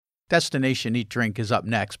Destination Eat Drink is up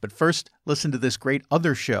next, but first, listen to this great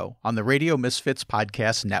other show on the Radio Misfits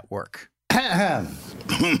Podcast Network. A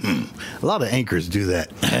lot of anchors do that.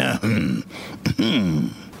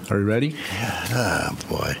 Are you ready? Ah,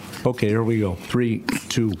 boy. Okay, here we go. 3,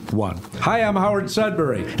 2, 1. Hi, I'm Howard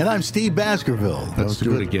Sudbury. And I'm Steve Baskerville. Let's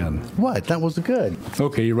do it again. What? That was good.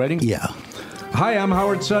 Okay, you ready? Yeah. Hi, I'm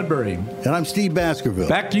Howard Sudbury. And I'm Steve Baskerville.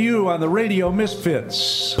 Back to you on the Radio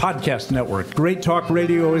Misfits Podcast Network. Great Talk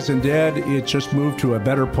Radio isn't dead. It just moved to a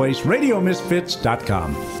better place.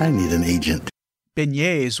 RadioMisfits.com. I need an agent.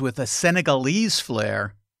 Beignets with a Senegalese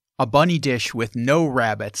flair, a bunny dish with no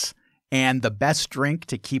rabbits, and the best drink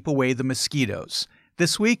to keep away the mosquitoes.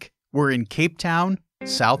 This week, we're in Cape Town,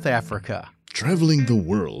 South Africa. Traveling the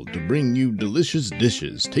world to bring you delicious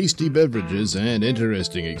dishes, tasty beverages, and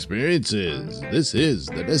interesting experiences. This is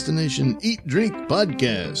the Destination Eat Drink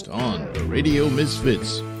Podcast on the Radio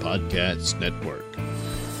Misfits Podcast Network.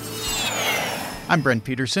 I'm Brent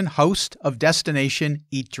Peterson, host of Destination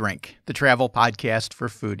Eat Drink, the travel podcast for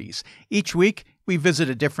foodies. Each week, we visit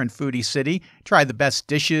a different foodie city, try the best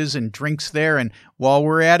dishes and drinks there, and while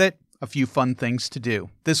we're at it, a few fun things to do.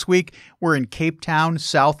 This week, we're in Cape Town,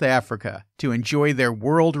 South Africa, to enjoy their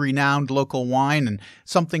world-renowned local wine and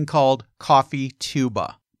something called Coffee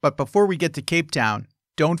Tuba. But before we get to Cape Town,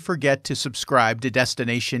 don't forget to subscribe to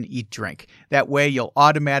Destination Eat Drink. That way, you'll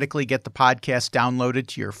automatically get the podcast downloaded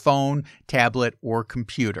to your phone, tablet, or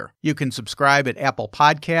computer. You can subscribe at Apple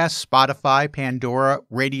Podcasts, Spotify, Pandora,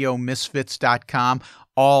 RadioMisfits.com,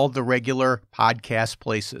 all the regular podcast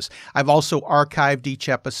places. I've also archived each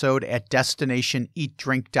episode at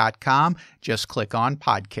DestinationEatDrink.com. Just click on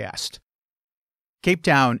podcast. Cape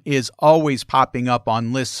Town is always popping up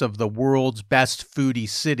on lists of the world's best foodie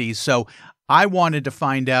cities, so I wanted to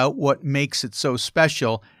find out what makes it so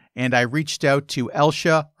special, and I reached out to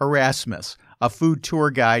Elsha Erasmus, a food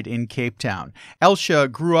tour guide in Cape Town. Elsha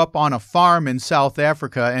grew up on a farm in South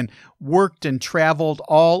Africa and worked and traveled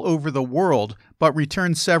all over the world, but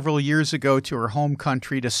returned several years ago to her home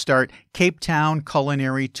country to start Cape Town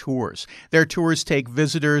Culinary Tours. Their tours take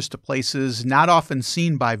visitors to places not often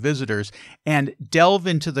seen by visitors and delve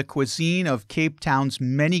into the cuisine of Cape Town's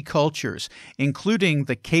many cultures, including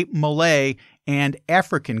the Cape Malay and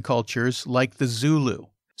African cultures like the Zulu.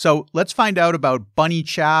 So let's find out about bunny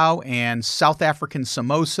chow and South African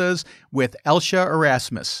samosas with Elsha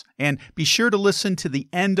Erasmus. And be sure to listen to the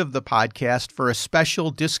end of the podcast for a special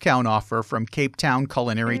discount offer from Cape Town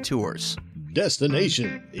Culinary Tours.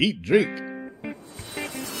 Destination Eat Drink.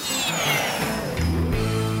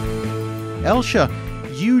 Elsha,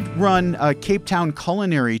 you run Cape Town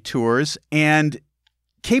Culinary Tours, and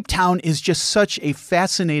Cape Town is just such a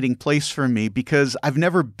fascinating place for me because I've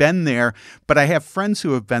never been there, but I have friends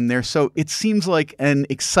who have been there. So it seems like an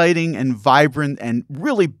exciting and vibrant and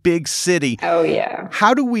really big city. Oh, yeah.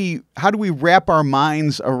 How do we wrap our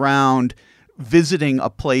minds around visiting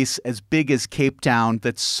a place as big as Cape Town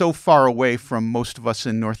that's so far away from most of us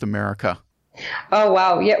in North America? Oh,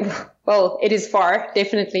 wow. Yeah. Well, it is far,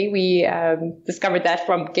 definitely. We discovered that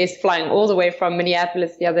from guests flying all the way from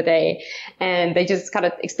Minneapolis the other day. And they just kind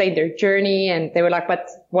of explained their journey. And they were like, but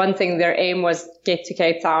one thing, their aim was get to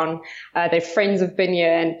Cape Town. Their friends have been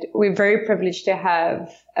here. And we're very privileged to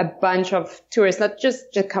have a bunch of tourists, not just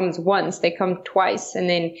comes once, they come twice. And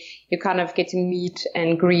then you kind of get to meet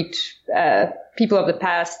and greet people of the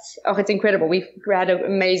past. Oh, it's incredible. We've had an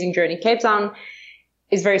amazing journey. Cape Town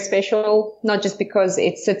is very special, not just because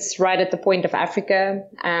it sits right at the point of Africa.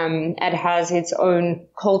 It has its own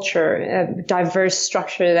culture, a diverse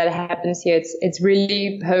structure that happens here. It's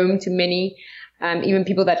really home to many, even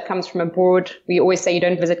people that comes from abroad. We always say you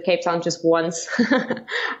don't visit Cape Town just once.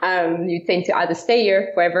 You tend to either stay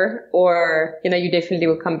here forever or, you definitely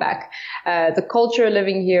will come back. The culture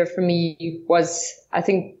living here for me was, I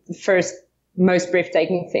think, the first most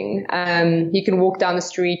breathtaking thing. You can walk down the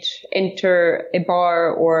street, enter a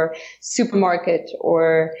bar or supermarket,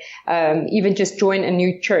 or even just join a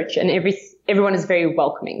new church, and everyone is very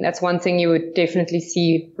welcoming. That's one thing you would definitely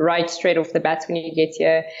see right straight off the bat when you get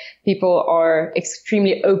here. People are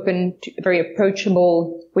extremely open, very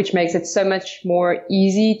approachable, which makes it so much more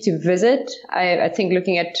easy to visit. I think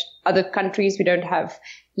looking at other countries, we don't have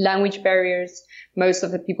language barriers. Most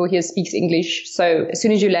of the people here speaks English. So as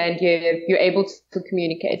soon as you land here, you're able to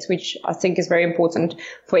communicate, which I think is very important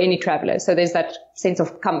for any traveler. So there's that sense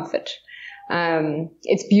of comfort.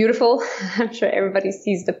 It's beautiful. I'm sure everybody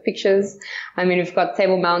sees the pictures. I mean, we've got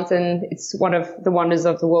Table Mountain. It's one of the wonders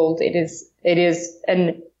of the world. It is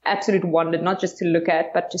an absolute wonder, not just to look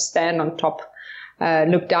at, but to stand on top,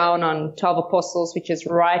 look down on 12 Apostles, which is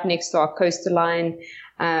right next to our coastal line.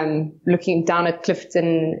 looking down at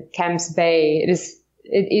Clifton, Camps Bay.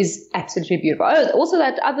 It is absolutely beautiful. Oh, also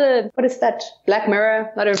that other, what is that? Black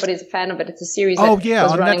Mirror. Not everybody's a fan of it. It's a series that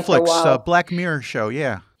was on running for a while. Netflix, Black Mirror show,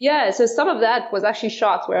 yeah. Yeah, so some of that was actually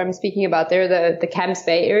shot where I'm speaking about there, the Camps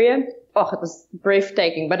Bay area. Oh, it was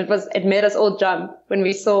breathtaking, but it made us all jump when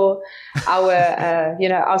we saw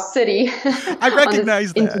our city. I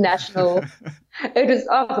recognize that. International. It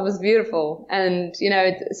was beautiful. And,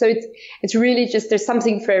 it's really just, there's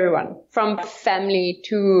something for everyone, from family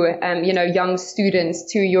to, young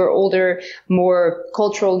students to your older, more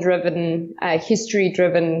cultural driven, history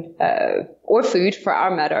driven, or food for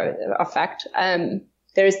our matter of fact.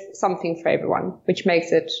 There's something for everyone, which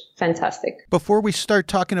makes it fantastic. Before we start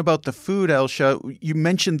talking about the food, Elsje, you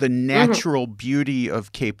mentioned the natural beauty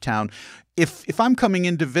of Cape Town. If I'm coming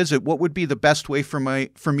in to visit, what would be the best way for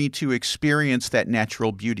me to experience that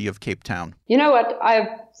natural beauty of Cape Town? You know what?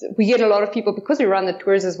 We get a lot of people, because we run the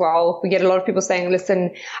tours as well, we get a lot of people saying,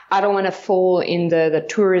 listen, I don't want to fall in the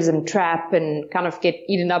tourism trap and kind of get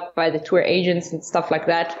eaten up by the tour agents and stuff like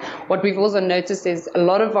that. What we've also noticed is a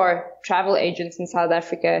lot of our travel agents in South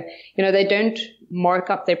Africa, they don't mark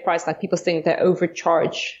up their price like people think they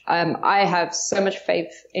overcharge. I have so much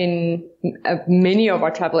faith in many of our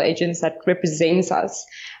travel agents that represents us,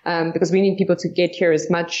 because we need people to get here as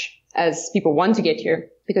much as people want to get here,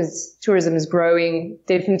 because tourism is growing,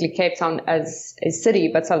 definitely Cape Town as a city,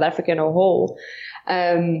 but South Africa in a whole.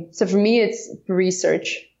 So for me, it's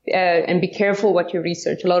research, and be careful what you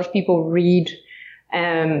research. A lot of people read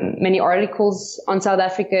many articles on South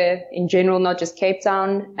Africa in general, not just Cape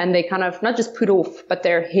Town, and they kind of not just put off, but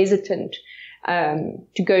they're hesitant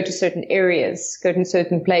to go to certain areas, go to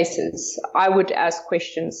certain places. I would ask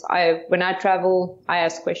questions. When I travel, I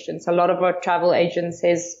ask questions. A lot of our travel agents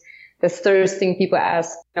says the first thing people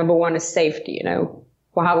ask, number one, is safety.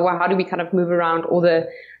 How do we kind of move around all the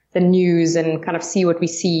news and kind of see what we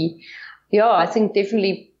see? Yeah, I think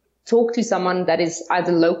definitely talk to someone that is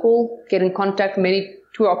either local, get in contact. Many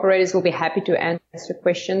tour operators will be happy to answer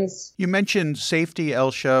questions. You mentioned safety,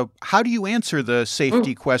 Elsje. How do you answer the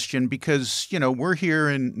safety question? Because, we're here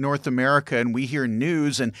in North America and we hear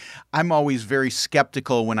news, and I'm always very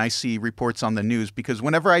skeptical when I see reports on the news, because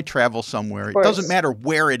whenever I travel somewhere, it doesn't matter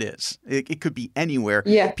where it is. It could be anywhere.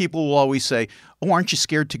 Yeah. People will always say, oh, aren't you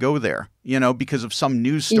scared to go there? Because of some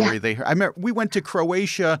news story they heard. I remember we went to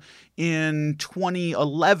Croatia in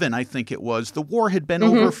 2011, I think it was. The war had been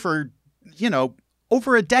over for,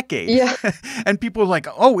 over a decade. Yeah. And people are like,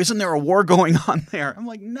 oh, isn't there a war going on there? I'm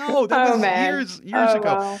like, no, that was years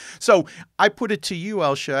ago. Wow. So I put it to you,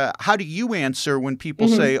 Elsje. How do you answer when people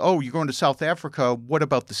say, oh, you're going to South Africa? What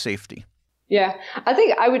about the safety? Yeah, I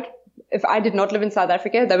think I would, if I did not live in South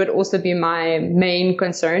Africa, that would also be my main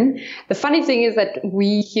concern. The funny thing is that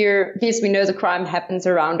we here, yes, we know the crime happens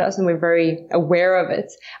around us and we're very aware of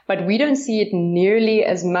it, but we don't see it nearly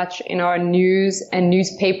as much in our news and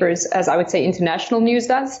newspapers as I would say international news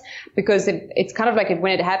does, because it's kind of like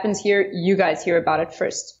when it happens here, you guys hear about it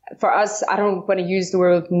first. For us, I don't want to use the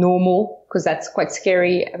word normal because that's quite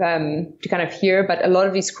scary to kind of hear, but a lot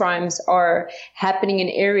of these crimes are happening in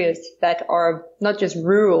areas that are not just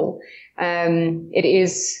rural. It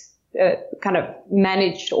is kind of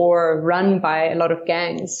managed or run by a lot of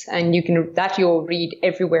gangs, and you'll read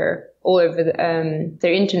everywhere, all over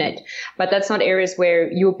their internet. But that's not areas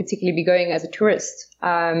where you'll particularly be going as a tourist,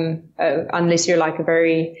 unless you're like a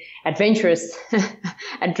very adventurous,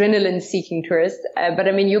 adrenaline-seeking tourist. But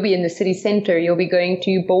I mean, you'll be in the city center. You'll be going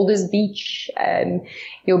to Boulders Beach.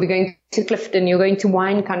 You'll be going to Clifton. You're going to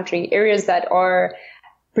wine country, areas that are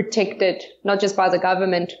protected not just by the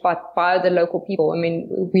government but by the local people. I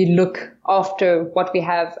mean, we look after what we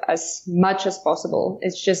have as much as possible.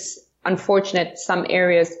 It's just unfortunate some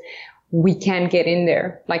areas we can't get in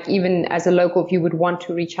there. Like even as a local, if you would want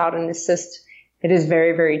to reach out and assist, it is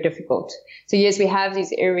very, very difficult. So yes, we have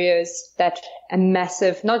these areas that a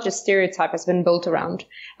massive, not just stereotype has been built around,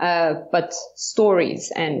 but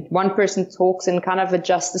stories, and one person talks and kind of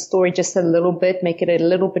adjusts the story just a little bit, make it a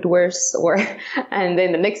little bit worse, and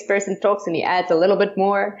then the next person talks and he adds a little bit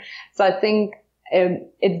more. So I think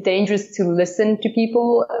it's dangerous to listen to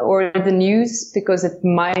people or the news, because it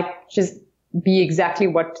might just be exactly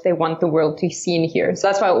what they want the world to see and hear. So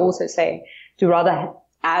that's why I also say to rather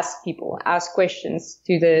ask questions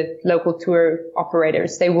to the local tour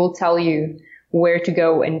operators. They will tell you where to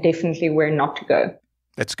go and definitely where not to go.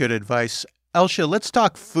 That's good advice. Elsje, let's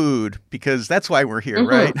talk food, because that's why we're here,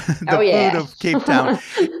 right? Food of Cape Town.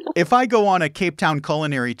 If I go on a Cape Town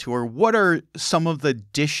culinary tour, what are some of the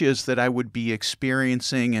dishes that I would be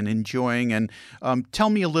experiencing and enjoying? And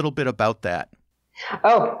tell me a little bit about that.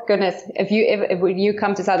 Oh goodness! If when you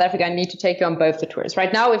come to South Africa, I need to take you on both the tours.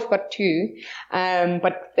 Right now we've got two,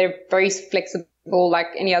 but they're very flexible, like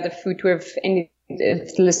any other food tour.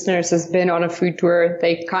 If the listeners has been on a food tour,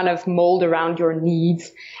 they kind of mold around your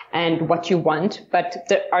needs and what you want. But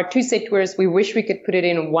our 2 set tours, we wish we could put it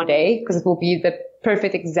in one day because it will be the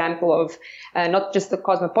perfect example of not just the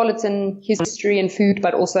cosmopolitan history and food,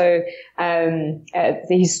 but also the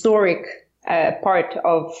historic part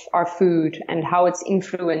of our food and how it's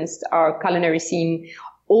influenced our culinary scene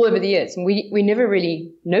all over the years. And we never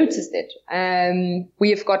really noticed it. We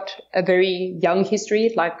have got a very young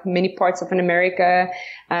history, like many parts of America,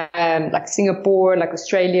 like Singapore, like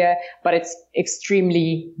Australia, but it's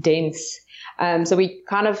extremely dense. So we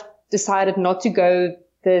kind of decided not to go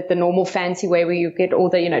the normal fancy way where you get all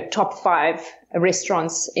the, top 5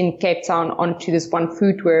 restaurants in Cape Town onto this one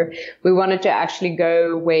food tour. We wanted to actually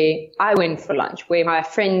go where I went for lunch, where my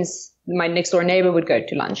friends, my next door neighbor would go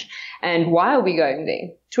to lunch. And why are we going there?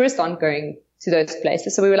 Tourists aren't going to those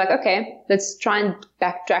places. So we were like, okay, let's try and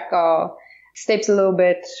backtrack our steps a little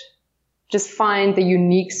bit, just find the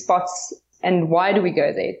unique spots. And why do we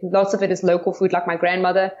go there? Lots of it is local food, like my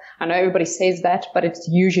grandmother. I know everybody says that, but it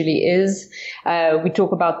usually is. We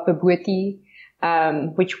talk about bobotie,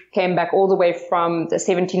 which came back all the way from the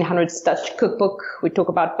 1700s Dutch cookbook. We talk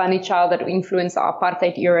about bunny chow that influenced the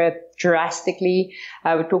apartheid era drastically.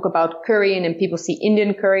 We talk about curry, and then people see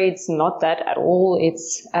Indian curry. It's not that at all.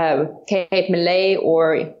 It's Cape Malay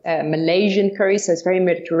or Malaysian curry, so it's very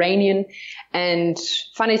Mediterranean. And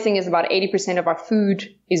funny thing is, about 80% of our food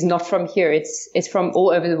is not from here. It's from all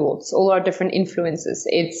over the world. It's all our different influences.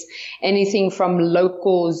 It's anything from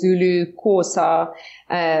local Zulu, Xhosa,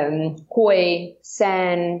 Khoi,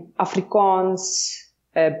 San, Afrikaans,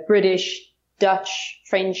 British, Dutch,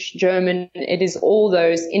 French, German. It is all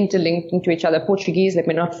those interlinked into each other. Portuguese, let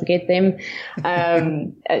me not forget them.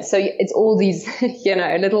 So it's all these,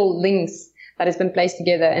 little links that has been placed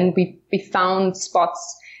together. And we found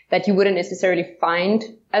spots that you wouldn't necessarily find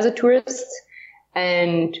as a tourist,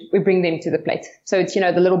 and we bring them to the plate. So it's,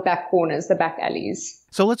 the little back corners, the back alleys.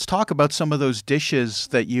 So let's talk about some of those dishes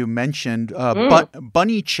that you mentioned.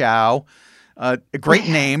 Bunny chow, a great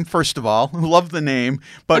name, first of all. Love the name.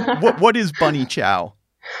 But what is bunny chow?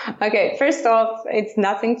 Okay, first off, it's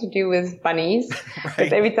nothing to do with bunnies.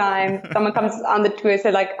 Right. Every time someone comes on the tour,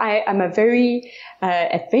 they're like, I'm a very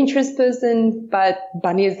adventurous person, but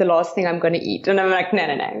bunny is the last thing I'm going to eat. And I'm like,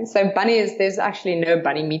 no. So there's actually no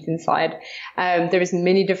bunny meat inside. There is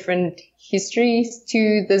many different histories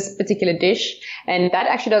to this particular dish, and that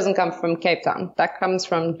actually doesn't come from Cape Town. That comes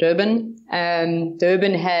from Durban.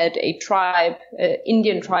 Durban had a tribe,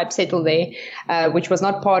 Indian tribe settle there, which was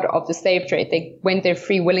not part of the slave trade. They went there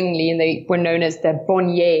free willingly, and they were known as the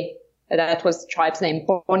Bonnier. That was the tribe's name,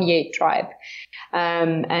 Bonnier tribe.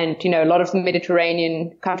 And, a lot of the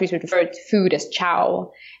Mediterranean countries would refer to food as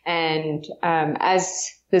chow. And, as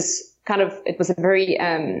this kind of, it was a very,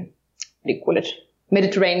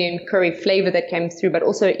 Mediterranean curry flavor that came through, but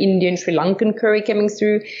also Indian, Sri Lankan curry coming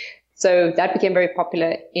through. So that became very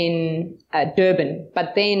popular in Durban.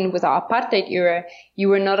 But then with our apartheid era, you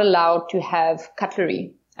were not allowed to have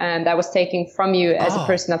cutlery. And that was taken from you as a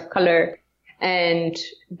person of color. And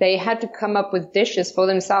they had to come up with dishes for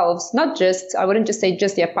themselves. I wouldn't just say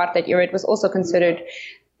just the apartheid era. It was also considered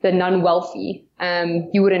the non-wealthy.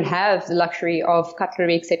 You wouldn't have the luxury of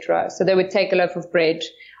cutlery, etc. So they would take a loaf of bread,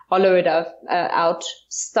 hollow it out,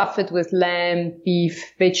 stuff it with lamb,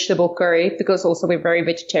 beef, vegetable curry, because also we're very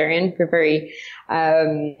vegetarian. We're very,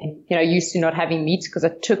 used to not having meat, because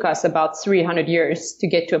it took us about 300 years to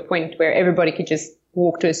get to a point where everybody could just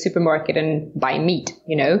walk to a supermarket and buy meat,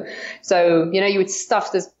 So, you would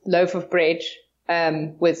stuff this loaf of bread,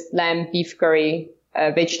 with lamb, beef curry,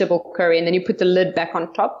 vegetable curry, and then you put the lid back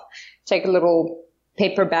on top, take a little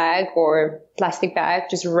paper bag or plastic bag,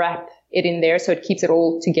 just wrap it in there so it keeps it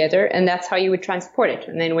all together, and that's how you would transport it.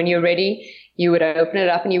 And then when you're ready, you would open it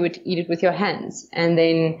up and you would eat it with your hands. And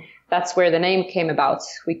then that's where the name came about.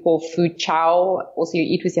 We call food chow. Also, you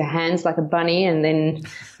eat with your hands like a bunny, and then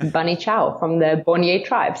bunny chow from the Bonnier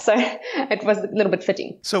tribe. So it was a little bit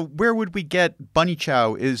fitting. So where would we get bunny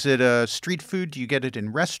chow? Is it a street food? Do you get it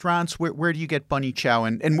in restaurants? Where do you get bunny chow?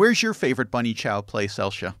 And where's your favorite bunny chow place,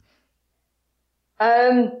 Elsje?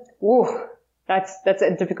 That's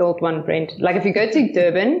a difficult one, Brent. Like if you go to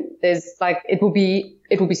Durban, there's it will be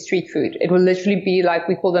street food. It will literally be like,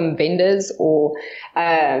 we call them vendors, or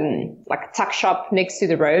like a tuck shop next to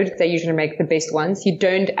the road. They usually make the best ones. You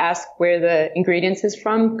don't ask where the ingredients is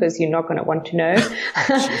from, because you're not going to want to know.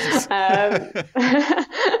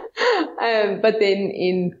 But then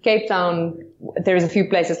in Cape Town, there's a few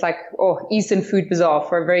places like Eastern Food Bazaar,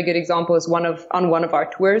 for a very good example, is on one of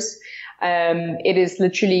our tours. It is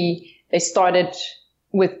literally, they started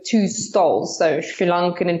with 2 stalls, so Sri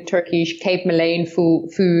Lankan and Turkish, Cape Malayan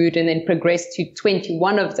food, and then progressed to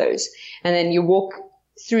 21 of those. And then you walk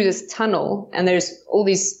through this tunnel and there's all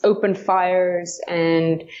these open fires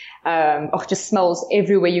and just smells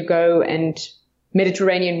everywhere you go, and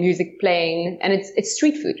Mediterranean music playing, and it's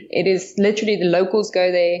street food. It is literally, the locals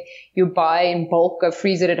go there, you buy in bulk, go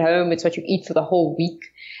freeze it at home. It's what you eat for the whole week.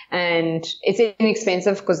 And it's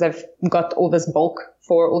inexpensive because they've got all this bulk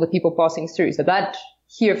for all the people passing through. So that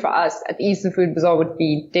here for us at the Eastern Food Bazaar would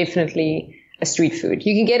be definitely a street food.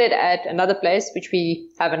 You can get it at another place, which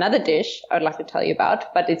we have another dish I would like to tell you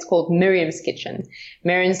about, but it's called Miriam's Kitchen.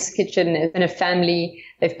 Miriam's Kitchen is in a family.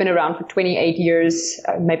 They've been around for 28 years,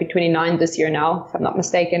 maybe 29 this year now, if I'm not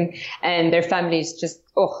mistaken. And their family is just,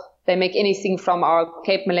 they make anything from our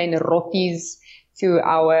Cape Malayan rotis to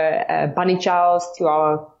our bunny chows, to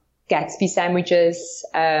our Gatsby sandwiches,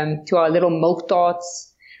 to our little milk tarts.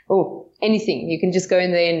 Anything. You can just go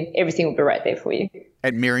in there and everything will be right there for you.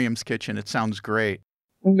 At Miriam's Kitchen, it sounds great.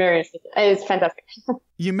 Miriam's Kitchen, it's fantastic.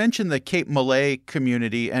 You mentioned the Cape Malay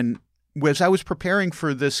community, and as I was preparing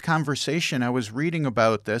for this conversation, I was reading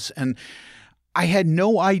about this, and I had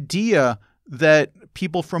no idea that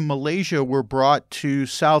people from Malaysia were brought to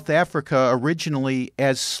South Africa originally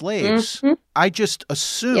as slaves. Mm-hmm. I just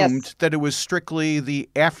assumed that it was strictly the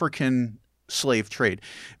African slave trade.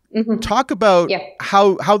 Mm-hmm. Talk about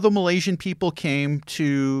how the Malaysian people came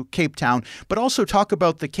to Cape Town, but also talk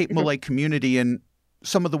about the Cape Malay community and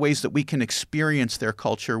some of the ways that we can experience their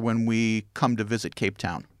culture when we come to visit Cape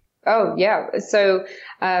Town. Oh, yeah. So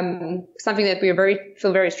something that we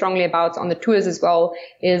feel very strongly about on the tours as well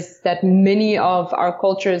is that many of our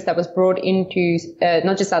cultures that was brought into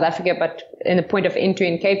not just South Africa, but in the point of entry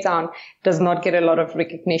in Cape Town does not get a lot of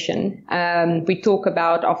recognition. We talk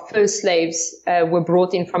about our first slaves were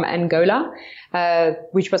brought in from Angola,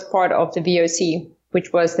 which was part of the VOC,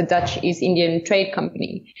 which was the Dutch East Indian Trade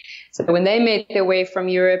Company. So when they made their way from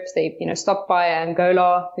Europe, they, stopped by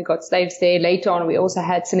Angola. We got slaves there. Later on, we also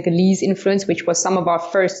had Senegalese influence, which was some of our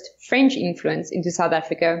first French influence into South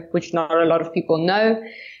Africa, which not a lot of people know.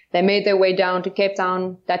 They made their way down to Cape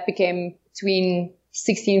Town. That became between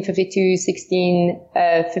 1652,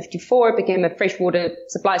 1654, it became a freshwater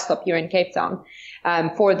supply stop here in Cape Town,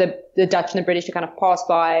 for the Dutch and the British to kind of pass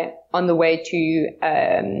by on the way to,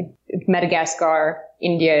 Madagascar,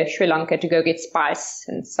 India, Sri Lanka to go get spice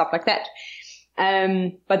and stuff like that.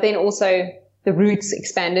 But then also the routes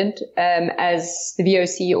expanded, as the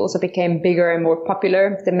VOC also became bigger and more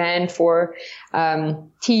popular. Demand for,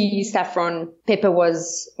 tea, saffron, pepper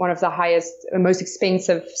was one of the highest, most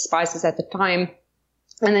expensive spices at the time.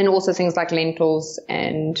 And then also things like lentils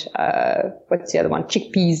and, what's the other one?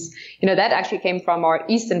 Chickpeas. That actually came from our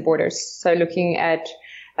eastern borders. So looking at,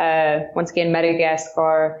 once again,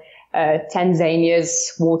 Madagascar,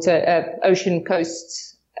 Tanzania's ocean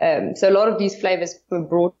coasts. So a lot of these flavors were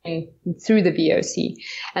brought in through the VOC.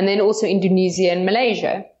 And then also Indonesia and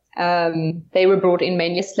Malaysia. They were brought in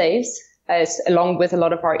mainly as slaves, along with a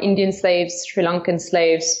lot of our Indian slaves, Sri Lankan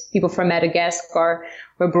slaves, people from Madagascar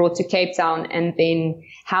were brought to Cape Town and then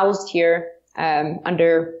housed here,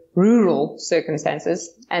 under rural circumstances,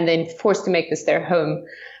 and then forced to make this their home.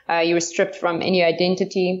 You were stripped from any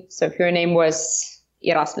identity. So if your name was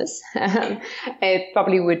Erasmus, it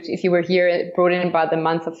probably would, if you were here brought in by the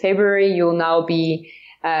month of February, you'll now be,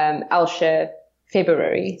 Alsha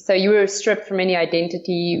February. So you were stripped from any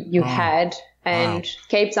identity you had, and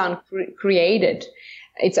Cape Town created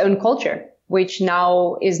its own culture, which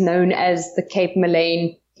now is known as the Cape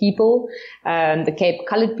Malayan people, the Cape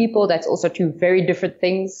Colored people. That's also 2 very different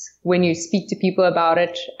things when you speak to people about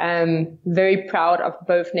it. Very proud of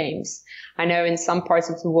both names. I know in some parts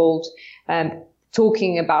of the world,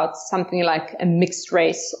 talking about something like a mixed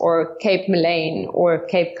race or Cape Malayan or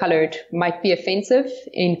Cape Colored might be offensive.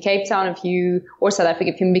 In Cape Town, or South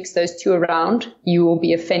Africa, if you mix those 2 around, you will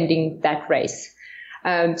be offending that race.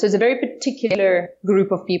 So it's a very particular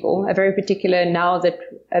group of people, a very particular, now that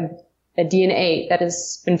a DNA that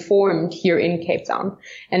has been formed here in Cape Town,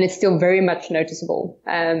 and it's still very much noticeable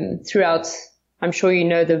throughout. I'm sure you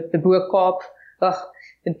know the Boerkaap,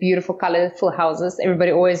 the beautiful, colorful houses.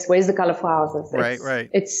 Everybody always, where's the colorful houses? Right.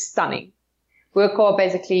 It's stunning. Boerkaap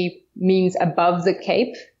basically means above the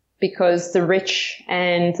Cape, because the rich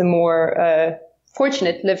and the more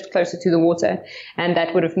fortunate lived closer to the water, and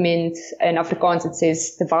that would have meant, in Afrikaans it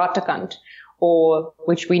says the waterkant, or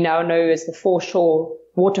which we now know as the foreshore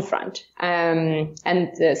waterfront. And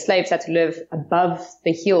the slaves had to live above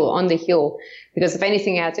the hill, on the hill, because if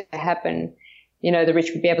anything had to happen, the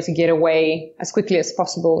rich would be able to get away as quickly as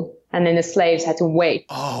possible. And then the slaves had to wait.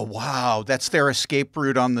 Oh, wow. That's their escape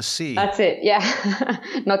route on the sea. That's it. Yeah.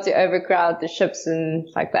 Not to overcrowd the ships and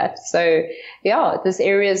like that. So yeah, this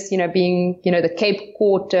area is, being, the Cape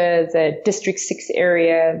Quarter, the District 6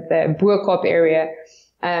 area, the Boerkop area,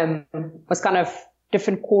 was kind of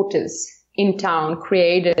different quarters in town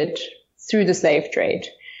created through the slave trade.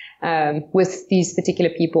 With these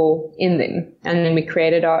particular people in them. And then we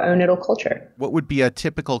created our own little culture. What would be a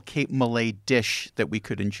typical Cape Malay dish that we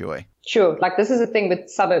could enjoy? Sure. Like this is the thing with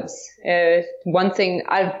suburbs. One thing,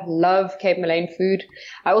 I love Cape Malayan food.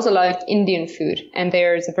 I also like Indian food. And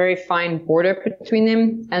there's a very fine border between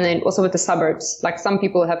them. And then also with the suburbs. Like some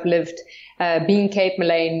people have lived being Cape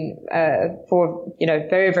Malayan for,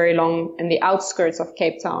 very, very long in the outskirts of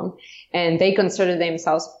Cape Town. And they consider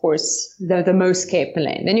themselves, of course, the most Cape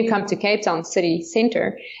Malayan. Then you come to Cape Town city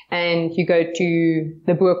center and you go to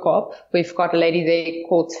the Boerkop. We've got a lady there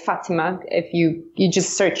called Fatima. If you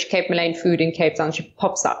just search Cape Malayan food in Cape Town, she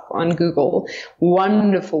pops up on Google.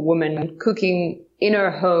 Wonderful woman cooking in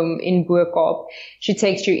her home in Boerkop. She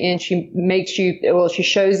takes you in, she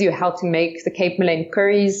shows you how to make the Cape Malayan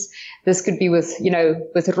curries. This could be with,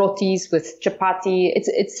 with rotis, with chapati.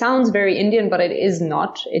 It sounds very Indian, but it is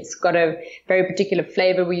not. It's got a very particular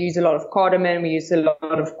flavor. We use a lot of cardamom. We use a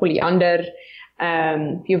lot of coriander.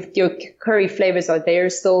 Your curry flavors are there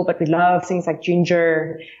still, but we love things like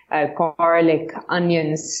ginger, garlic,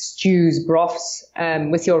 onions, stews, broths,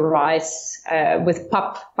 with your rice, with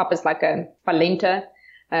pap. Pap is like a palenta.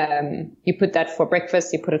 You put that for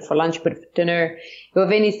breakfast, you put it for lunch, you put it for dinner. You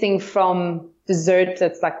have anything from dessert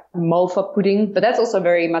that's like malva pudding, but that's also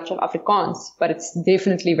very much of Afrikaans, but it's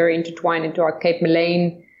definitely very intertwined into our Cape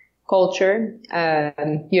Malayan culture.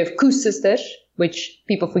 You have koeksisters, which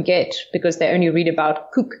people forget because they only read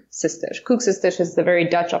about koeksisters. Koeksisters is the very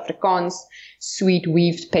Dutch Afrikaans sweet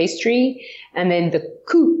weaved pastry. And then the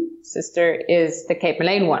koeksister is the Cape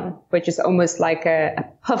Malayan one, which is almost like a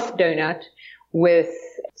puff donut with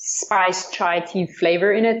spiced chai tea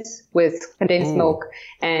flavor in it with condensed milk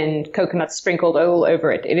and coconut sprinkled all over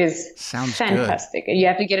it. It is fantastic. Good. You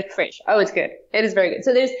have to get it fresh. Oh, it's good. It is very good.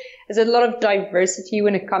 So there's a lot of diversity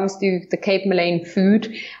when it comes to the Cape Malayan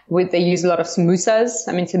food. They use a lot of samosas.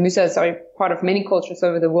 I mean, samosas are part of many cultures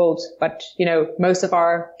over the world, but most of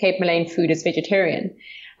our Cape Malayan food is vegetarian.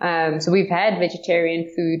 So we've had vegetarian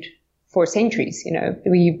food for centuries.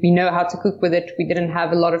 We know how to cook with it. We didn't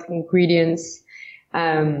have a lot of ingredients.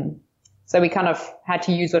 So we kind of had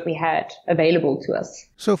to use what we had available to us.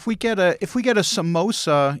 So if we get a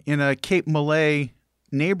samosa in a Cape Malay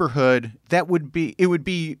neighborhood, it would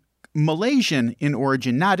be Malaysian in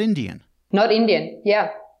origin, not Indian. Not Indian,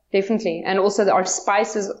 yeah, definitely. And also our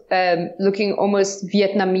spices, looking almost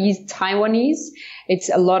Vietnamese, Taiwanese. It's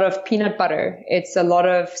a lot of peanut butter. It's a lot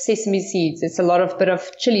of sesame seeds. It's a lot of bit of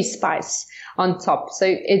chili spice on top. So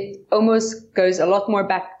it almost goes a lot more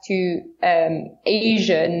back to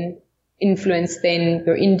Asian influence than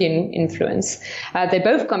your Indian influence. They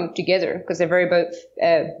both come together because they're very both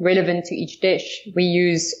relevant to each dish. We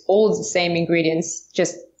use all the same ingredients,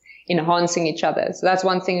 just enhancing each other. So that's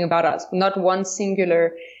one thing about us. Not one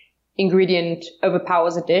singular ingredient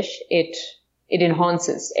overpowers a dish. It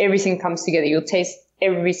enhances. Everything comes together. You'll taste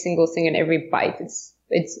every single thing in every bite.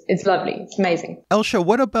 It's lovely. It's amazing. Elsha,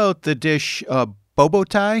 what about the dish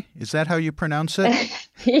bobotai? Is that how you pronounce it?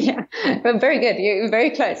 Yeah, well, very good. You're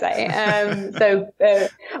very close.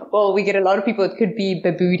 Well, we get a lot of people. It could be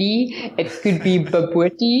babooti, it could be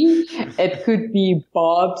babooti, it could be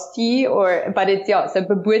bob's tea, but it's, yeah. So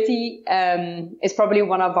babooti is probably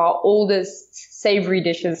one of our oldest savory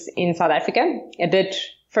dishes in South Africa. It did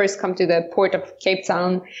first come to the port of Cape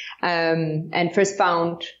Town and first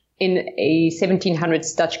found in a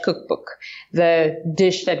 1700s Dutch cookbook, the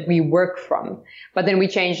dish that we work from. But then we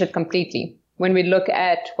changed it completely. When we look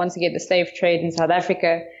at, once again, the slave trade in South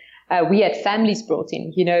Africa, we had families brought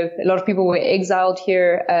in. A lot of people were exiled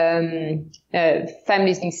here,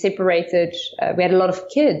 families being separated. We had a lot of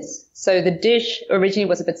kids. So the dish originally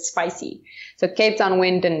was a bit spicy. So Cape Town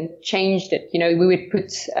went and changed it. We would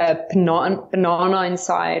put banana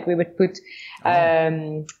inside. We would put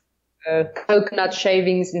coconut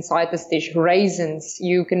shavings inside this dish, raisins.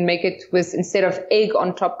 You can make it with, instead of egg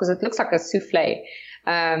on top, because it looks like a souffle.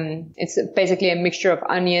 It's basically a mixture of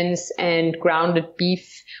onions and grounded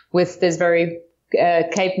beef with this very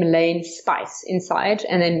Cape Malayan spice inside,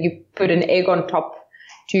 and then you put an egg on top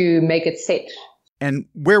to make it set. And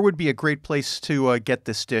where would be a great place to get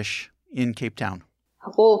this dish in Cape Town?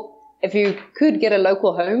 Well, if you could get a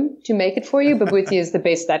local home to make it for you, bobotie is the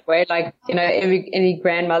best that way. Like, any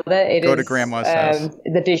grandmother, Go to grandma's house.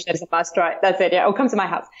 The dish that is a must try. That's it. Yeah. Or come to my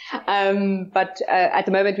house. But at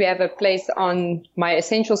the moment we have a place on my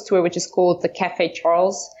Essentials tour, which is called the Cafe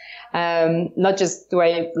Charles. Not just do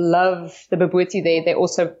I love the bobotie, they're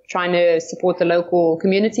also trying to support the local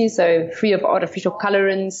community. So free of artificial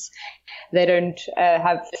colorants. They don't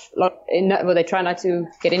they try not to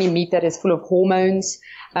get any meat that is full of hormones.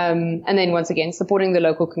 And then once again, supporting the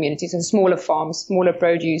local community. So smaller farms, smaller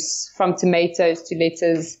produce, from tomatoes to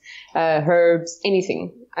lettuce, herbs,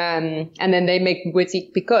 anything. And then they make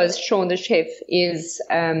bobotie because Sean, the chef, is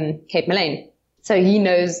Cape Malane. So he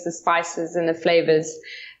knows the spices and the flavors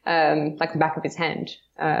like the back of his hand.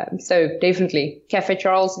 So definitely Cafe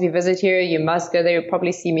Charles, if you visit here, you must go there. You'll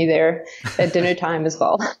probably see me there at dinner time as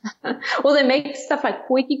well. Well, they make stuff like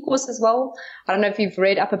potjiekos as well. I don't know if you've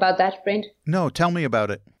read up about that, Brent. No, tell me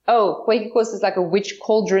about it. Oh, potjiekos is like a witch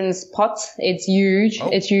cauldron's pot. It's huge. Oh.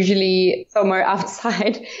 It's usually somewhere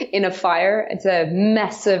outside in a fire. It's a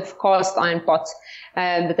massive cast iron pot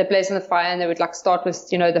that they place on the fire, and they would like start with,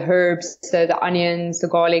 the herbs, so the onions, the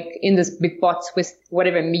garlic in this big pot with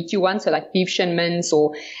whatever meat you want. So like beef shin mince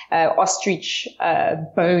or ostrich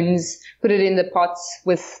bones, put it in the pot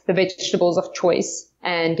with the vegetables of choice.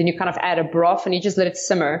 And then you kind of add a broth and you just let it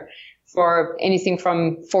simmer for anything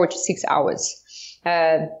from 4 to 6 hours.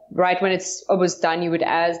 Right when it's almost done, you would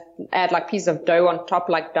add like pieces of dough on top,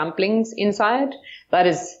 like dumplings inside. That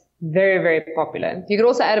is very, very popular. You could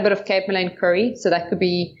also add a bit of Cape Malane curry. So that could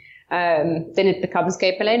be, then it becomes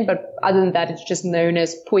Cape Malane. But other than that, it's just known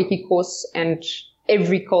as potjiekos, and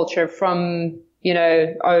every culture from,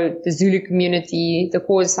 the Zulu community, the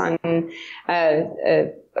Khoisan,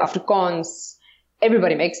 Afrikaans,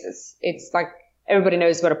 everybody makes this. It's like, everybody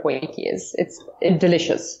knows what a potjie is. It's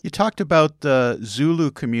delicious. You talked about the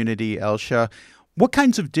Zulu community, Elsha. What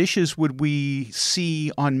kinds of dishes would we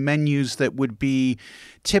see on menus that would be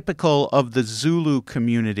typical of the Zulu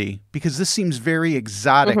community? Because this seems very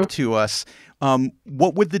exotic to us.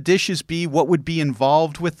 What would the dishes be? What would be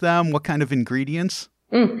involved with them? What kind of ingredients?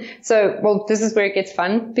 So, this is where it gets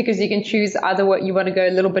fun, because you can choose either what you want to go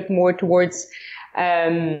a little bit more towards,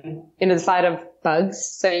 the side of bugs.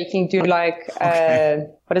 So you can do like,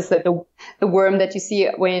 what is the worm that you see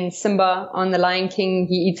when Simba on The Lion King,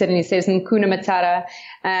 he eats it and he says, Nkuna Matata.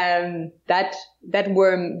 That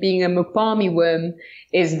worm, being a Mupami worm,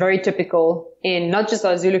 is very typical in not just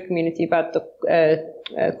our Zulu community, but the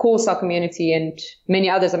Xhosa community and many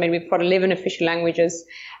others. I mean, we've got 11 official languages.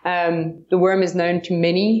 The worm is known to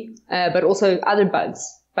many, but also other bugs.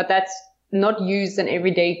 But that's not used in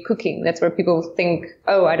everyday cooking. That's where people think,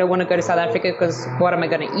 oh, I don't want to go to South Africa because what am I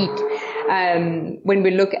going to eat? When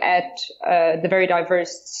we look at the very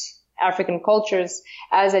diverse African cultures,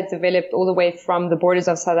 as they developed all the way from the borders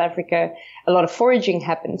of South Africa, a lot of foraging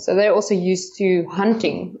happened. So they're also used to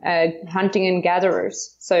hunting and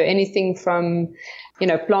gatherers. So anything from,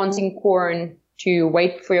 planting corn to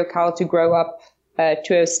wait for your cow to grow up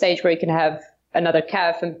to a stage where you can have another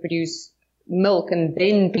calf and produce milk, and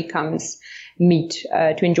then becomes meat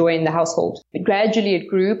to enjoy in the household. Gradually it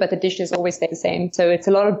grew, but the dishes always stay the same. So it's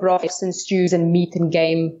a lot of broths and stews and meat and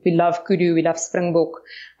game. We love kudu, we love springbok,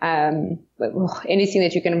 anything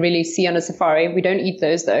that you can really see on a safari. We don't eat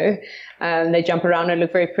those though. They jump around and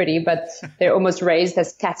look very pretty, but they're almost raised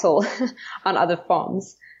as cattle on other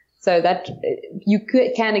farms. So that you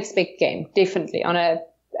can expect game, definitely. On a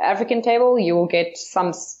African table, you will get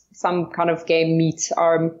some kind of game meat.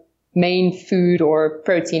 Our main food or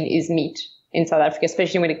protein is meat in South Africa,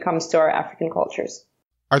 especially when it comes to our African cultures.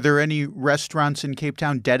 Are there any restaurants in Cape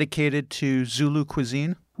Town dedicated to Zulu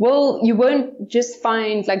cuisine? Well, you won't just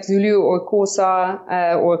find like Zulu or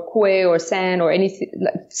Xhosa or Khoi or San or anything,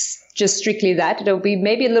 just strictly that. There'll be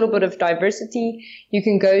maybe a little bit of diversity. You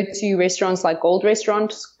can go to restaurants like Gold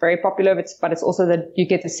Restaurant, very popular, but it's also that you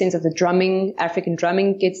get the sense of the drumming, African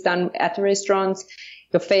drumming gets done at the restaurants.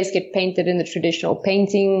 Your face get painted in the traditional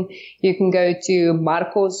painting. You can go to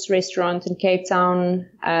Marco's restaurant in Cape Town.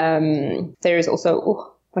 There is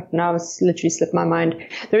also, but now it's literally slipped my mind.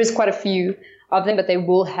 There is quite a few of them, but they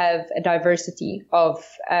will have a diversity of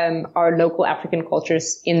our local African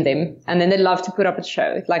cultures in them. And then they love to put up a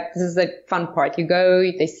show. Like, this is the fun part. You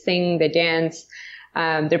go, they sing, they dance.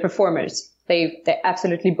 They're performers. They're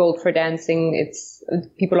absolutely built for dancing.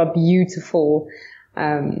 People are beautiful.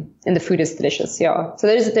 And the food is delicious. Yeah. So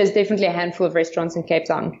there's definitely a handful of restaurants in Cape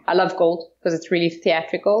Town. I love Gold because it's really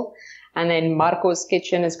theatrical. And then Marco's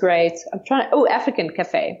Kitchen is great. African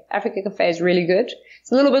Cafe. African Cafe is really good.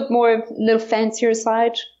 It's a little fancier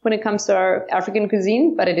side when it comes to our African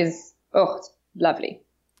cuisine, but it is, it's lovely.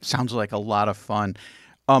 Sounds like a lot of fun.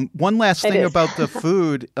 One last thing about the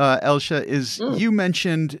food, Elsje, is you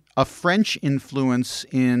mentioned a French influence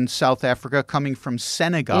in South Africa coming from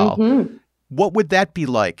Senegal. Mm-hmm. What would that be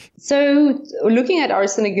like? So looking at our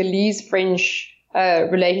Senegalese-French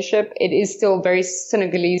relationship, it is still very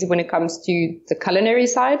Senegalese when it comes to the culinary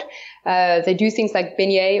side. They do things like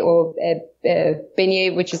beignet or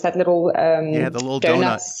beignet, which is that little, the little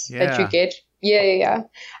donuts that you get. Yeah.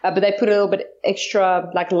 But they put a little bit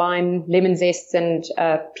extra like lime, lemon zest and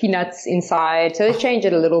peanuts inside. So they change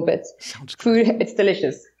it a little bit. Sounds Food, it's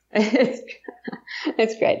delicious.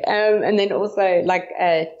 It's great. And then also like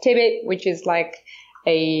tebe, which is like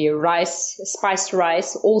a rice, spiced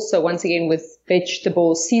rice, also once again with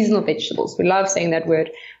vegetables, seasonal vegetables. We love saying that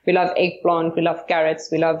word. We love eggplant, we love carrots,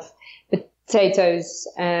 we love potatoes,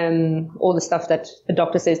 all the stuff that the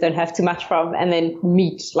doctor says don't have too much from, and then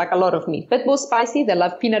meat, like a lot of meat, but more spicy. They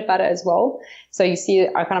love peanut butter as well. So you see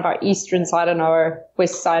our eastern side and our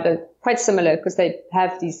west side are quite similar because they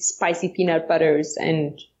have these spicy peanut butters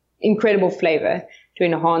and incredible flavor to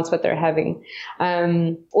enhance what they're having.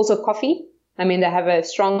 Also coffee. I mean, they have a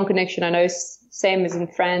strong connection. I know same as in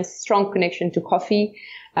France, strong connection to coffee.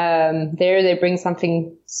 There they bring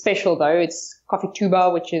something special though. It's coffee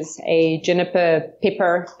tuba, which is a juniper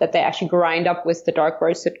pepper that they actually grind up with the dark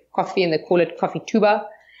roasted coffee, and they call it coffee tuba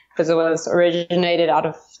because it was originated out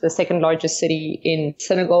of the second largest city in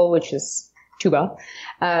Senegal, which is Tuba.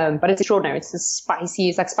 But it's extraordinary. It's spicy.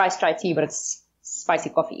 It's like spiced chai tea, but it's spicy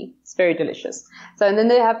coffee. It's very delicious. So, and then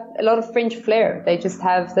they have a lot of French flair. They just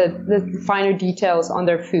have the finer details on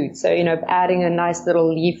their food. So, adding a nice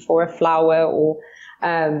little leaf or a flower or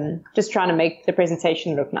just trying to make the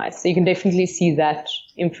presentation look nice. So you can definitely see that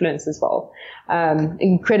influence as well.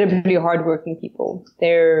 Incredibly hardworking people.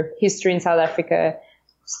 Their history in South Africa,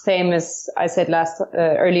 same as I said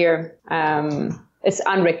earlier, it's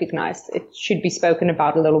unrecognized. It should be spoken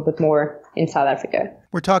about a little bit more in South Africa.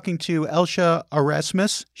 We're talking to Elsje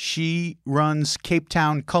Erasmus. She runs Cape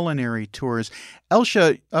Town Culinary Tours.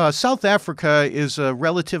 Elsje, South Africa is a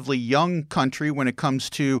relatively young country when it comes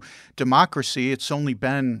to democracy. It's only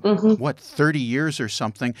been, 30 years or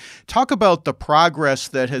something. Talk about the progress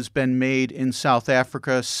that has been made in South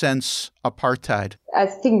Africa since apartheid. I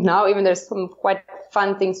think now even there's some quite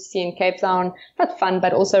fun things to see in Cape Town. Not fun,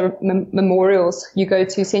 but also memorials. You go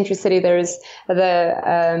to Century City, there's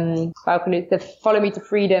the Follow Me to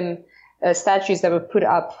Freedom statues that were put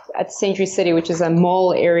up at Century City, which is a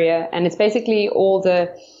mall area. And it's basically all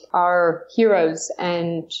our heroes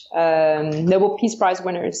and Nobel Peace Prize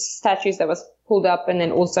winners statues that was pulled up. And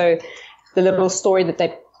then also the little story that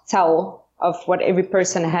they tell of what every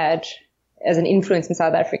person had as an influence in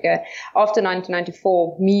South Africa. After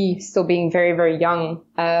 1994, me still being very, very young,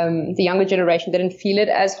 the younger generation didn't feel it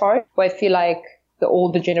as hard. But I feel like the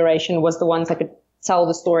older generation was the ones that could tell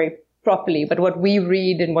the story properly. But what we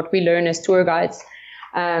read and what we learn as tour guides,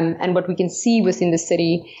 and what we can see within the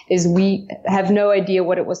city is we have no idea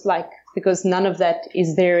what it was like because none of that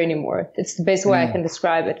is there anymore. It's the best way I can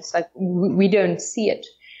describe it. It's like we don't see it.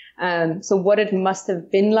 So what it must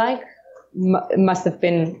have been like must have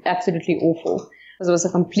been absolutely awful. It was a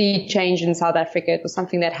complete change in South Africa. It was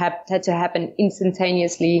something that had to happen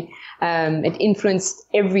instantaneously. It influenced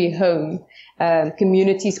every home.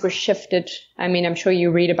 Communities were shifted. I mean, I'm sure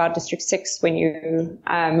you read about District 6 when you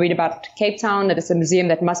read about Cape Town. That is a museum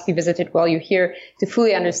that must be visited while you're here to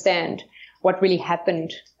fully understand what really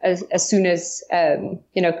happened as soon as,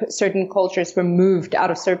 certain cultures were moved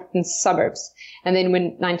out of certain suburbs. And then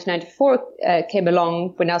when 1994 came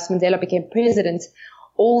along, when Nelson Mandela became president,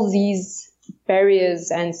 all these barriers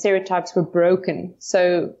and stereotypes were broken.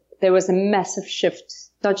 So there was a massive shift,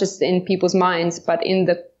 not just in people's minds, but in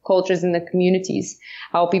the cultures in the communities,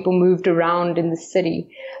 how people moved around in the city.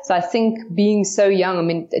 So I think being so young, I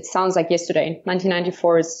mean, it sounds like yesterday.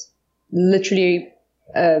 1994 is literally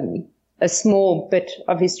a small bit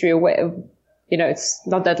of history away. It's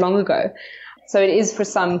not that long ago. So it is for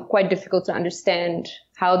some quite difficult to understand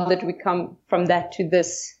how did we come from that to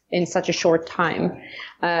this in such a short time.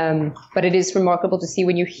 But it is remarkable to see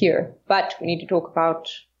when you hear. But we need to talk about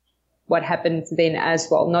what happened then as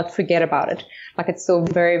well, not forget about it. Like it's still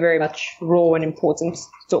very, very much raw and important to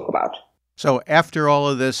talk about. So after all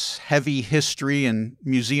of this heavy history and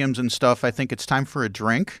museums and stuff, I think it's time for a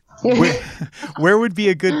drink. Where would be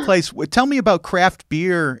a good place? Tell me about craft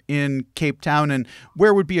beer in Cape Town, and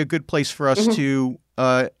where would be a good place for us to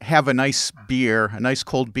have a nice beer, a nice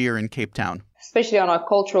cold beer in Cape Town? especially on our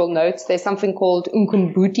cultural notes, there's something called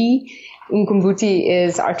Umqombothi. Umqombothi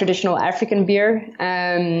is our traditional African beer.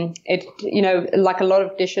 It, like a lot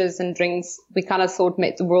of dishes and drinks, we kind of thought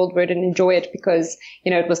the world would enjoy it because,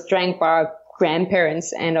 it was drank by our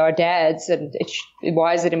grandparents and our dads, and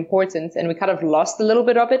why is it important? And we kind of lost a little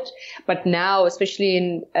bit of it. But now, especially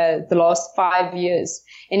in the last 5 years,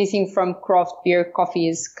 anything from craft beer, coffee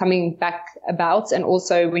is coming back about. And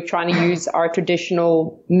also we're trying to use our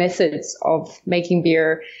traditional methods of making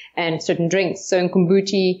beer and certain drinks. So in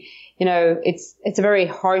Umqombothi, it's a very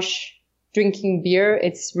harsh drinking beer.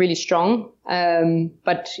 It's really strong.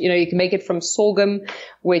 But, you can make it from sorghum,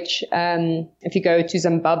 which, if you go to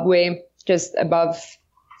Zimbabwe, just above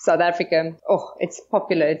South Africa, it's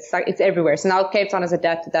popular. It's everywhere. So now Cape Town has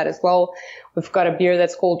adapted that as well. We've got a beer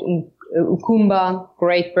that's called Ukumba,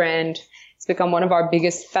 great brand. It's become one of our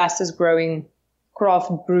biggest, fastest growing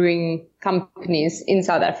craft brewing companies in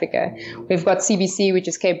South Africa. We've got CBC, which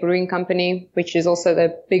is Cape Brewing Company, which is also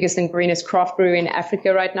the biggest and greenest craft brewery in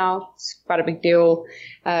Africa right now. It's quite a big deal.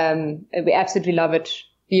 We absolutely love it.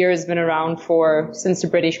 Beer has been around since the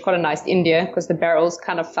British colonized India, because the barrels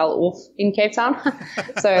kind of fell off in Cape Town.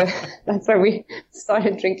 So that's why we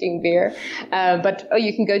started drinking beer. But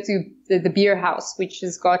you can go to the beer house, which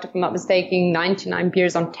has got, if I'm not mistaken, 99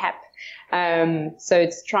 beers on tap. So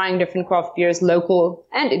it's trying different craft beers, local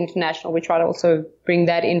and international. We try to also bring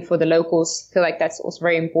that in for the locals. I feel like that's also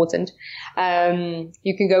very important.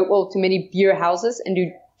 You can go to many beer houses and do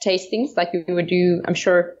tastings like you would do, I'm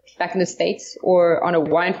sure, back in the States, or on a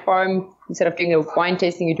wine farm. Instead of doing a wine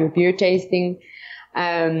tasting, you do a beer tasting.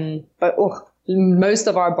 But most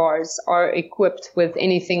of our bars are equipped with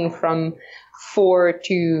anything from 4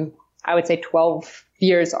 to, I would say, 12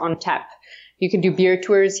 beers on tap. You can do beer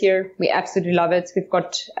tours here. We absolutely love it. We've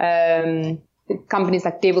got companies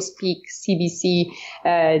like Devil's Peak, CBC,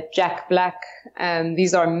 Jack Black.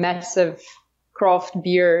 These are massive craft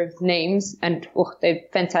beer names, and they're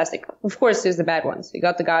fantastic. Of course, there's the bad ones. You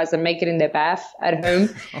got the guys that make it in their bath at home.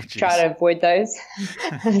 Try to avoid those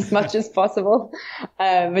as much as possible.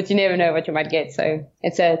 But you never know what you might get. So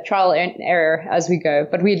it's a trial and error as we go.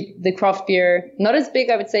 But the craft beer, not as big,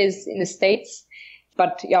 I would say, as in the States.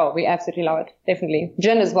 But yeah, we absolutely love it. Definitely.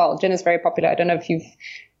 Gin as well. Gin is very popular. I don't know if you've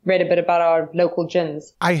read a bit about our local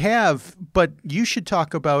gins. I have, but you should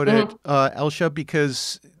talk about it, Elsha,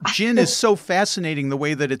 because gin is so fascinating, the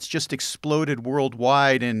way that it's just exploded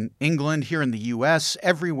worldwide in England, here in the U.S.,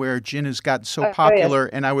 everywhere. Gin has gotten so popular,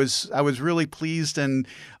 and I was really pleased and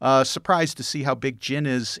surprised to see how big gin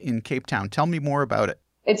is in Cape Town. Tell me more about it.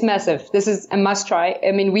 It's massive. This is a must try.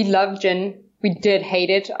 I mean, we love gin. We did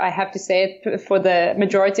hate it. I have to say it, for the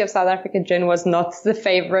majority of South African gin was not the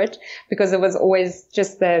favorite, because it was always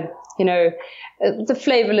just the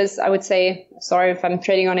flavorless, I would say, sorry if I'm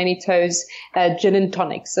treading on any toes, gin and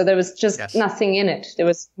tonic. So there was just nothing in it. There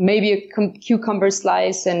was maybe a cucumber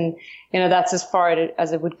slice, and, that's as far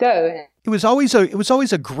as it would go. It was always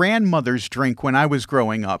a grandmother's drink when I was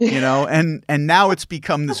growing up, and now it's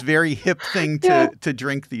become this very hip thing to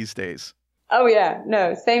drink these days. Oh yeah,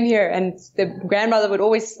 no, same here. And the grandmother would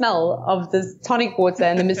always smell of the tonic water,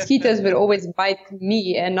 and the mosquitoes would always bite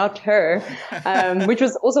me and not her, which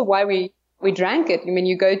was also why we drank it. I mean,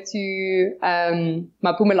 you go to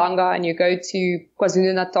Mpumalanga and you go to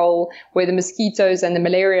KwaZulu-Natal, where the mosquitoes and the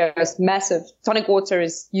malaria is massive. Tonic water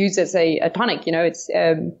is used as a tonic. It's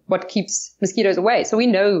what keeps mosquitoes away. So we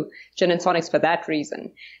know gin and tonics for that reason,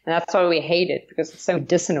 and that's why we hate it, because it's so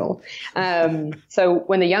medicinal. So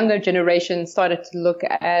when the younger generation started to look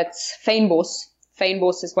at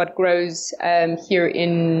fynbos is what grows here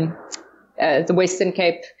in the Western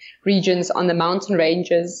Cape regions on the mountain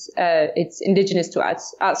ranges. It's indigenous to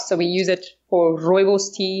us. So we use it for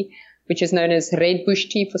rooibos tea, which is known as red bush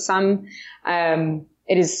tea for some.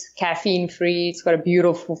 It is caffeine free. It's got a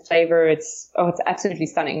beautiful flavor. It's absolutely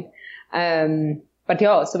stunning. But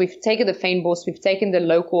yeah, so we've taken the fynbos, we've taken the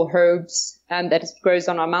local herbs that grows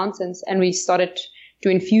on our mountains, and we started to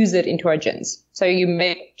infuse it into our gins. So you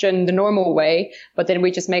make gin the normal way, but then we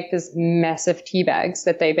just make this massive tea bags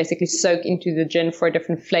that they basically soak into the gin for a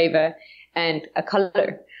different flavor and a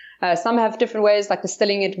color. Some have different ways, like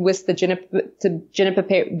distilling it with the juniper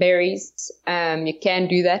berries. You can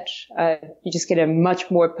do that. You just get a much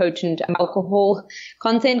more potent alcohol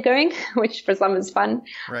content going, which for some is fun.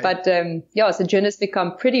 Right. But so gin has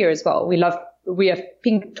become prettier as well. We have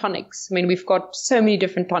pink tonics. I mean, we've got so many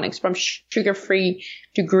different tonics, from sugar-free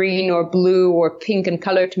to green or blue or pink in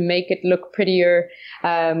color, to make it look prettier.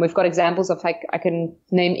 We've got examples of, like, I can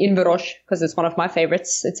name Inverosh because it's one of my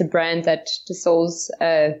favorites. It's a brand that distills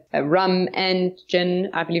rum and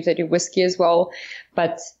gin. I believe they do whiskey as well.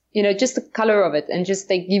 But just the color of it, and just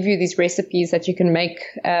they give you these recipes that you can make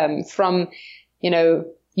from,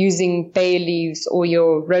 using bay leaves or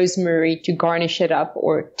your rosemary to garnish it up,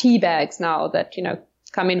 or tea bags now that,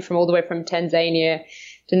 come in from all the way from Tanzania.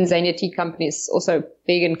 Tanzania Tea Company is also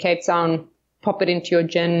big in Cape Town. Pop it into your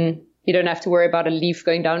gin. You don't have to worry about a leaf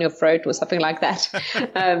going down your throat or something like that.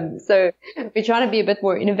 So we're trying to be a bit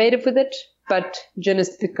more innovative with it, but gin has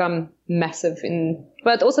become massive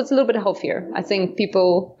but also it's a little bit healthier. I think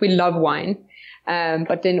we love wine.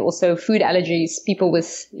 But then also food allergies, people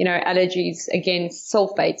with, allergies against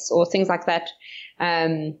sulfates or things like that.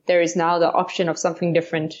 There is now the option of something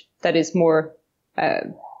different that is more,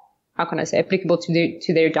 applicable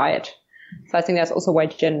to their diet. So I think that's also why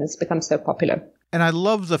gin has become so popular. And I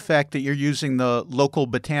love the fact that you're using the local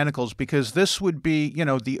botanicals, because this would be,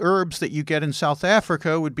 the herbs that you get in South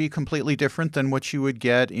Africa would be completely different than what you would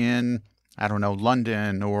get in, I don't know,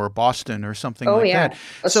 London or Boston or something that.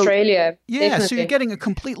 Australia. So, definitely. So you're getting a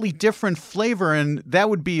completely different flavor, and that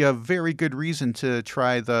would be a very good reason to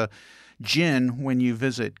try the gin when you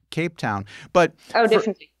visit Cape Town. But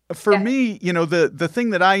definitely. For me, the thing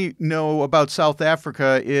that I know about South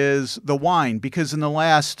Africa is the wine, because in the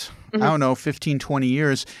last, 15, 20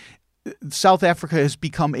 years, South Africa has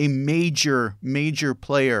become a major, major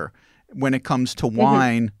player when it comes to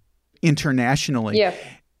wine internationally. Yeah.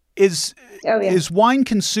 Is wine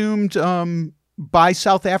consumed by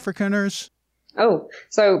South Africaners? Oh,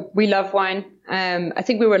 so we love wine. I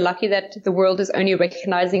think we were lucky that the world is only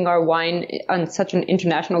recognizing our wine on such an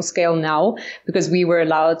international scale now, because we were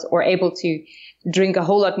allowed or able to drink a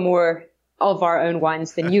whole lot more of our own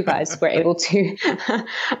wines than you guys were able to.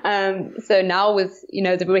 So now with,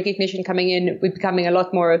 the recognition coming in, we're becoming a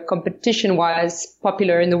lot more competition-wise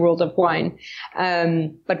popular in the world of wine.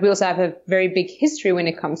 But we also have a very big history when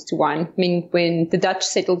it comes to wine. I mean, when the Dutch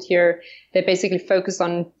settled here, they basically focused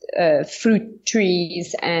on fruit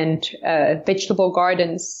trees and vegetable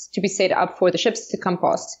gardens to be set up for the ships to come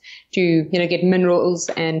past to, get minerals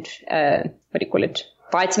and,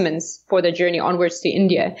 vitamins for their journey onwards to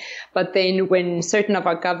India. But then when certain of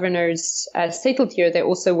our governors settled here, they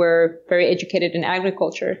also were very educated in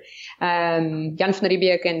agriculture. Jan van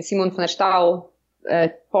Riebeeck and Simon van der Staal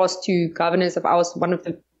passed to governors of ours, one of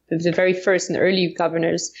the very first and early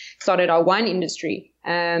governors, started our wine industry.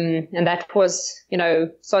 And that was,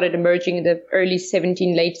 started emerging in the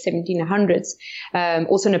late 1700s.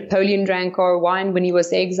 Also Napoleon drank our wine when he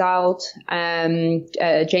was exiled.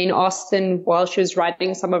 Jane Austen, while she was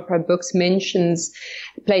writing some of her books, mentions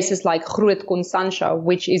places like Groot Constantia,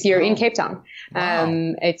 which is here in Cape Town.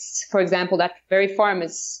 Wow. It's, for example, that very farm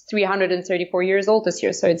is 334 years old this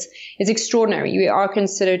year. So it's extraordinary. We are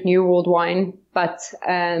considered New World wine, but,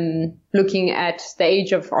 looking at the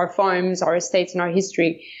age of our farms, our estates, and our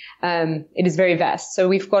history, it is very vast. So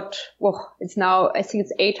we've got, it's now, I think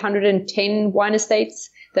it's 810 wine estates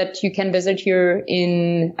that you can visit here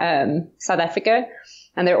in South Africa.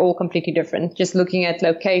 And they're all completely different. Just looking at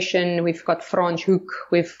location, we've got Franschhoek,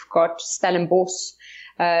 we've got Stellenbosch,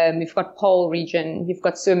 you've got Paarl region, you've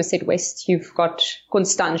got Somerset West, you've got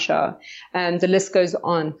Constantia, and the list goes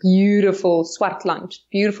on. Beautiful Swartland,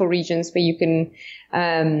 beautiful regions where you can,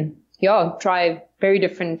 try very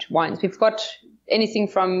different wines. We've got anything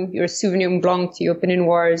from your Sauvignon Blanc to your Pinot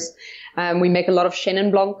Noirs. We make a lot of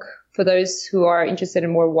Chenin Blanc for those who are interested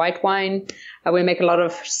in more white wine. We make a lot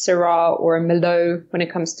of Syrah or Merlot when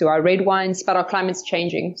it comes to our red wines, but our climate's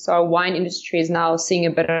changing. So our wine industry is now seeing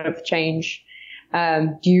a bit of change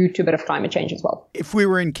due to a bit of climate change as well. If we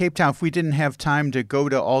were in Cape Town, if we didn't have time to go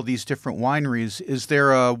to all these different wineries, is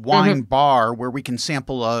there a wine bar where we can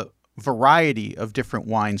sample a variety of different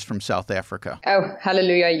wines from South Africa? Oh,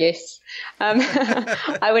 hallelujah, yes.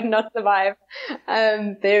 I would not survive.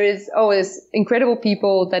 There is always incredible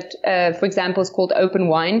people that, for example, is called Open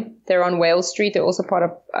Wine. They're on Wales Street. They're also part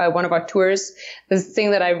of one of our tours. The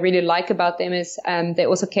thing that I really like about them is they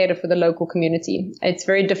also cater for the local community. It's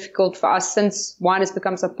very difficult for us, since wine has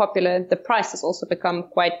become so popular, the price has also become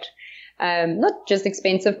quite not just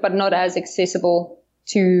expensive, but not as accessible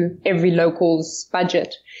to every local's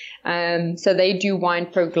budget. So they do wine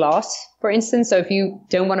per glass, for instance. So if you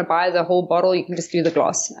don't want to buy the whole bottle, you can just do the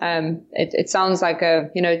glass. It sounds like a,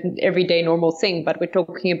 everyday normal thing, but we're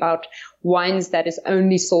talking about wines that is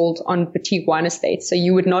only sold on boutique wine estates. So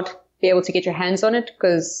you would not be able to get your hands on it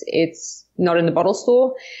because it's not in the bottle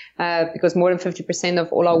store, because more than 50%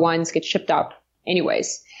 of all our wines get shipped out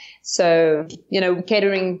anyways. So,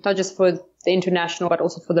 catering not just for the international, but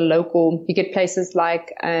also for the local. You get places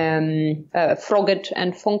like Frogget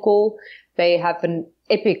and Fonkel. They have an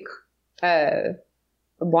epic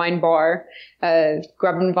wine bar,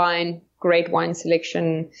 Grub and Vine, great wine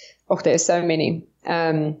selection. Oh, there's so many.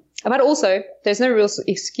 But also, there's no real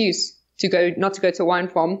excuse not to go to a wine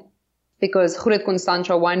farm, because Groot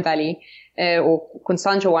Constantia Wine Valley, or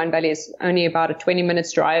Constantia Wine Valley, is only about a 20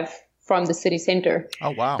 minutes drive from the city center.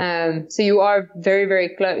 Oh, wow. So you are very, very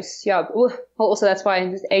close. Yeah. Also, that's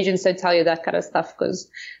why agents don't tell you that kind of stuff, because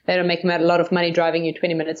they don't make a lot of money driving you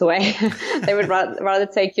 20 minutes away. They would rather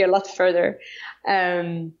take you a lot further.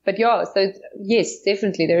 But yeah, so yes,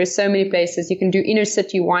 definitely. There are so many places. You can do inner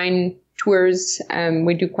city wine tours.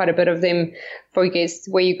 We do quite a bit of them for guests,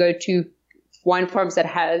 where you go to wine farms that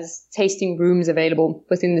has tasting rooms available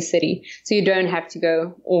within the city. So you don't have to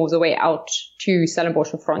go all the way out to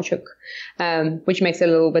Stellenbosch or Franschhoek, which makes it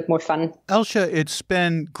a little bit more fun. Elsje, it's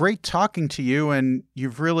been great talking to you, and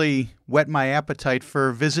you've really whet my appetite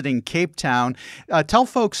for visiting Cape Town. Tell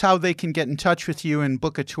folks how they can get in touch with you and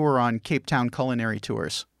book a tour on Cape Town Culinary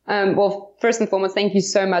Tours. Well, first and foremost, thank you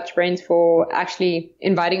so much, Brent, for actually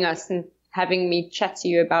inviting us and having me chat to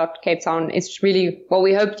you about Cape Town. It's really, well,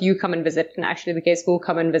 we hope you come and visit, and actually the guests will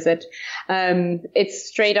come and visit. It's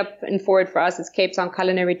straight up and forward for us. It's Cape Town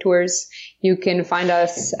Culinary Tours. You can find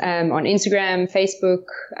us on Instagram, Facebook,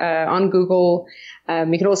 on Google.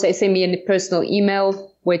 You can also send me a personal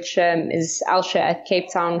email, which is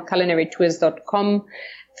elsje@capetownculinarytours.com.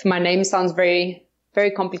 If my name sounds very,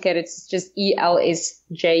 very complicated, it's just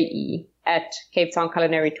ELSJE at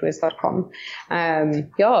capetownculinarytours.com.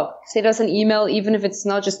 Send us an email, even if it's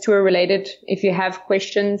not just tour related. If you have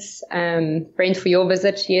questions, Brent, for your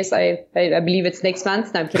visit, yes, I believe it's next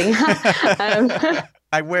month. No, I'm kidding.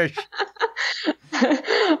 I wish.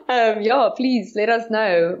 Please let us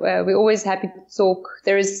know. We're always happy to talk.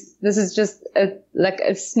 This is just a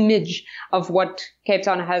smidge of what Cape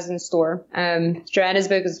Town has in store.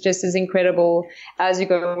 Johannesburg is just as incredible. As you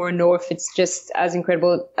go more north, it's just as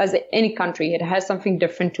incredible as any country. It has something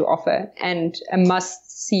different to offer, and a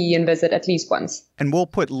must see and visit at least once. And we'll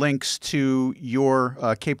put links to your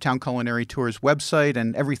Cape Town Culinary Tours website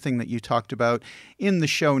and everything that you talked about in the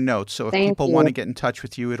show notes. So if people want to get in touch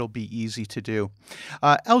with you, it'll be easy to do.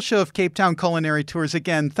 Elsje of Cape Town Culinary Tours,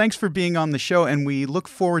 again, thanks for being on the show, and we look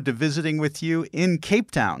forward to visiting with you in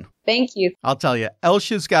Cape Town. Thank you. I'll tell you,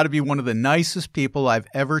 Elsje's got to be one of the nicest people I've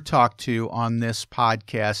ever talked to on this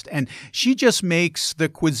podcast, and she just makes the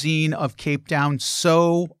cuisine of Cape Town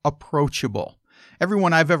so approachable.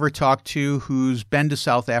 Everyone I've ever talked to who's been to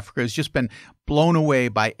South Africa has just been blown away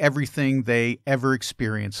by everything they ever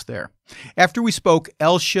experienced there. After we spoke,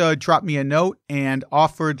 Elsje dropped me a note and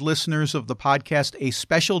offered listeners of the podcast a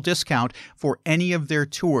special discount for any of their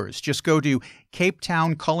tours. Just go to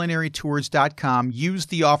capetownculinarytours.com, use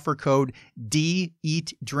the offer code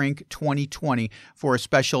DEATDRINK2020 for a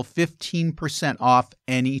special 15% off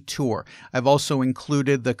any tour. I've also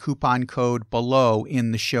included the coupon code below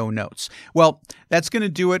in the show notes. Well, that's going to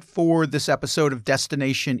do it for this episode of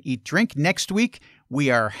Destination Eat Drink. Next week, we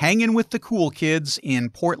are hanging with the cool kids in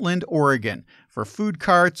Portland, Oregon for food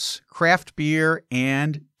carts, craft beer,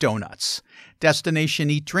 and donuts. Destination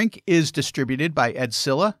Eat Drink is distributed by Ed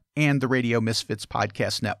Silla and the Radio Misfits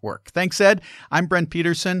Podcast Network. Thanks, Ed. I'm Brent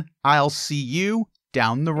Peterson. I'll see you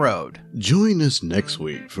down the road. Join us next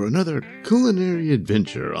week for another culinary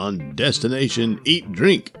adventure on Destination Eat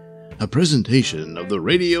Drink, a presentation of the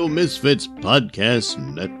Radio Misfits Podcast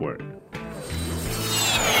Network.